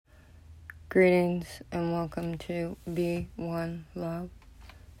Greetings and welcome to Be One Love,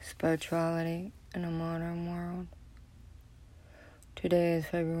 Spirituality in a Modern World. Today is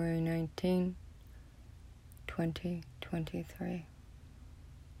February 19, 2023.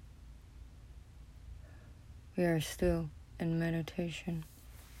 We are still in meditation.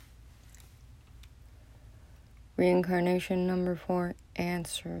 Reincarnation number 4,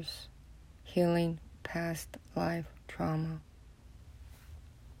 answers, healing past life trauma.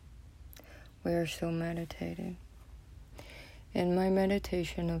 We are still meditating. In my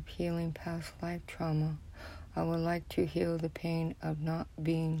meditation of healing past life trauma, I would like to heal the pain of not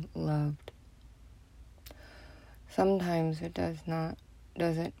being loved. Sometimes it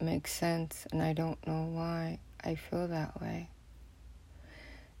doesn't make sense, and I don't know why I feel that way.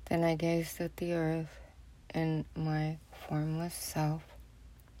 Then I gazed at the earth in my formless self.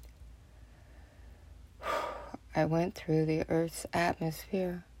 I went through the earth's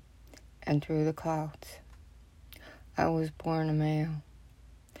atmosphere and through the clouds. I was born a male.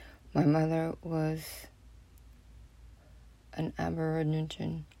 My mother was an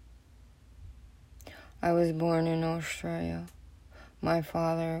Aborigine. I was born in Australia. My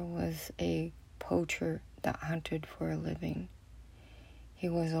father was a poacher that hunted for a living. He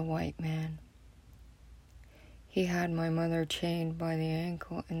was a white man. He had my mother chained by the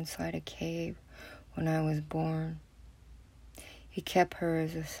ankle inside a cave when I was born. He kept her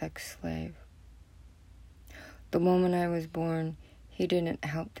as a sex slave. The moment I was born, he didn't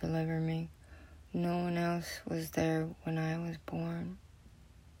help deliver me. No one else was there when I was born.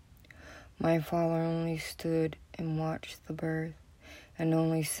 My father only stood and watched the birth and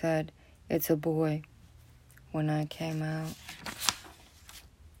only said, "It's a boy," when I came out.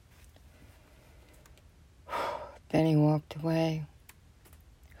 Then he walked away.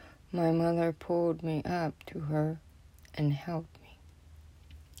 My mother pulled me up to her and held me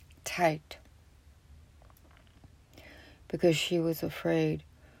tight because she was afraid.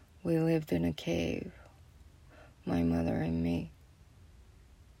 We lived in a cave, my mother and me.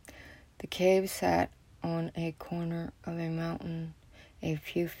 The cave sat on a corner of a mountain. A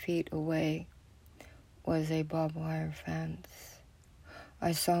few feet away was a barbed wire fence.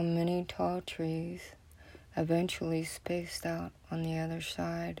 I saw many tall trees, eventually spaced out on the other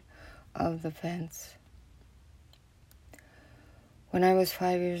side of the fence. When I was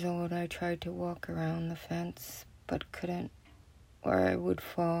 5 years old, I tried to walk around the fence, but couldn't, or I would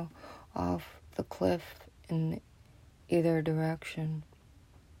fall off the cliff in either direction.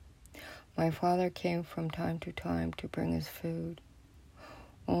 My father came from time to time to bring us food,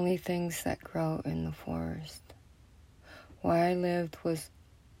 only things that grow in the forest. Where I lived was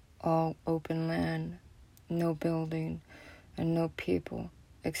all open land, no building, and no people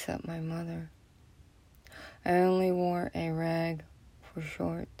except my mother. I only wore a rag for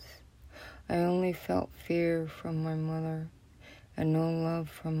shorts. I only felt fear from my mother and no love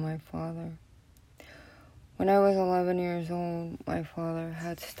from my father. When I was 11 years old, my father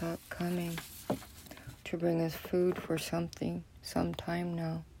had stopped coming to bring us food for some time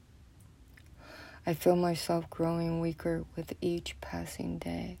now. I feel myself growing weaker with each passing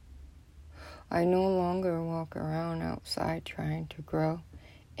day. I no longer walk around outside trying to grow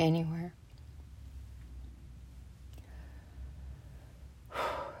anywhere.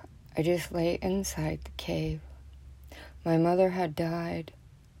 I just lay inside the cave. My mother had died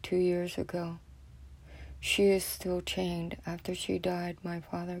 2 years ago. She is still chained. After she died, my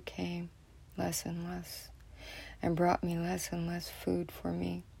father came less and less and brought me less and less food for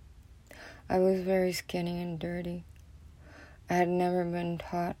me. I was very skinny and dirty. I had never been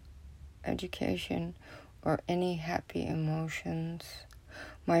taught education or any happy emotions.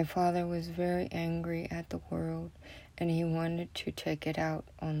 My father was very angry at the world, and he wanted to take it out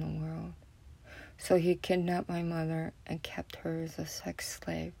on the world. So he kidnapped my mother and kept her as a sex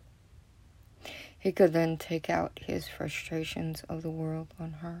slave. He could then take out his frustrations of the world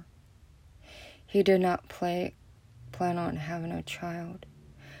on her. He did not plan on having a child,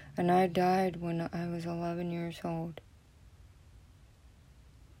 and I died when I was 11 years old.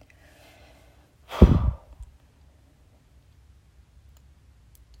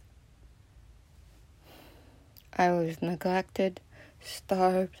 I was neglected,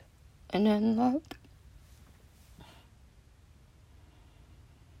 starved, and unloved.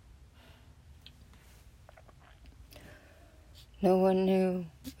 No one knew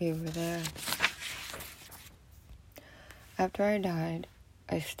we were there. After I died,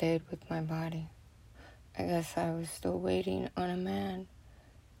 I stayed with my body. I guess I was still waiting on a man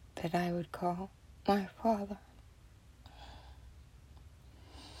that I would call my father.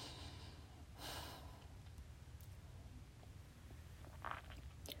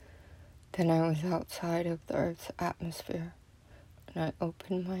 Then I was outside of the Earth's atmosphere, and I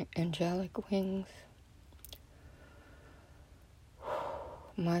opened my angelic wings.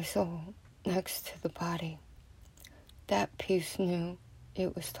 My soul next to the body. That piece knew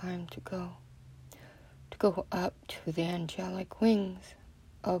it was time to go up to the angelic wings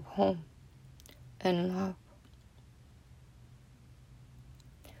of home and love.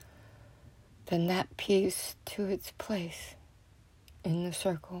 Then that piece to its place in the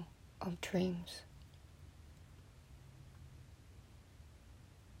circle of dreams.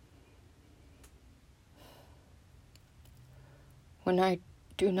 When I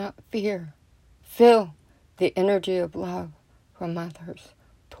do not fear, feel the energy of love from others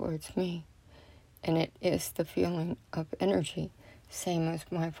towards me. And it is the feeling of energy, same as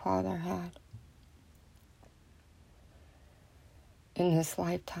my father had. In this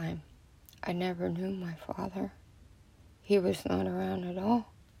lifetime, I never knew my father. He was not around at all.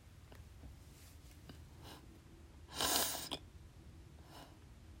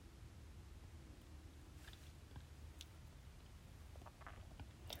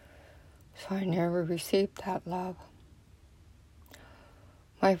 So I never received that love.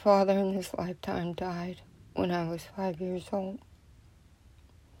 My father in this lifetime died when I was 5 years old.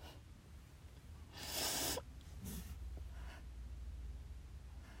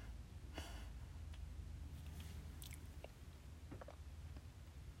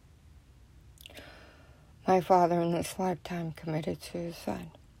 My father in this lifetime committed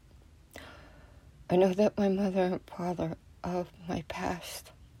suicide. I know that my mother and father of my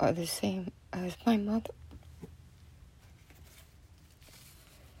past are the same as my mother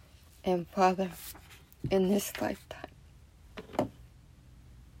and father in this lifetime.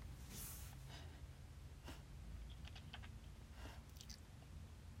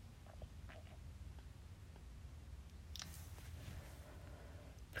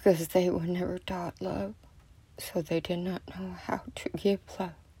 Because they were never taught love, so they did not know how to give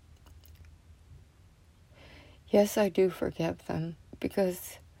love. Yes, I do forgive them,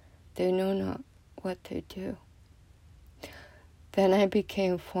 because they know not what they do. Then I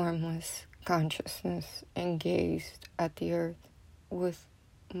became formless consciousness and gazed at the earth with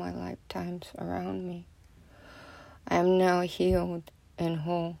my lifetimes around me. I am now healed and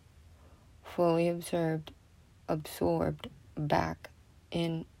whole, fully absorbed back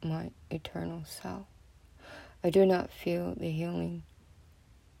in my eternal self. I do not feel the healing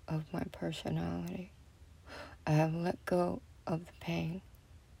of my personality. I have let go of the pain.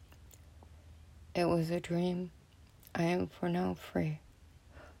 It was a dream. I am for now free.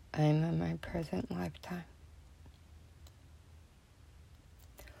 I am in my present lifetime.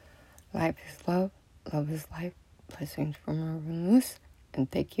 Life is love. Love is life. Blessings from Urban Moose. And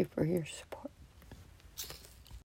thank you for your support.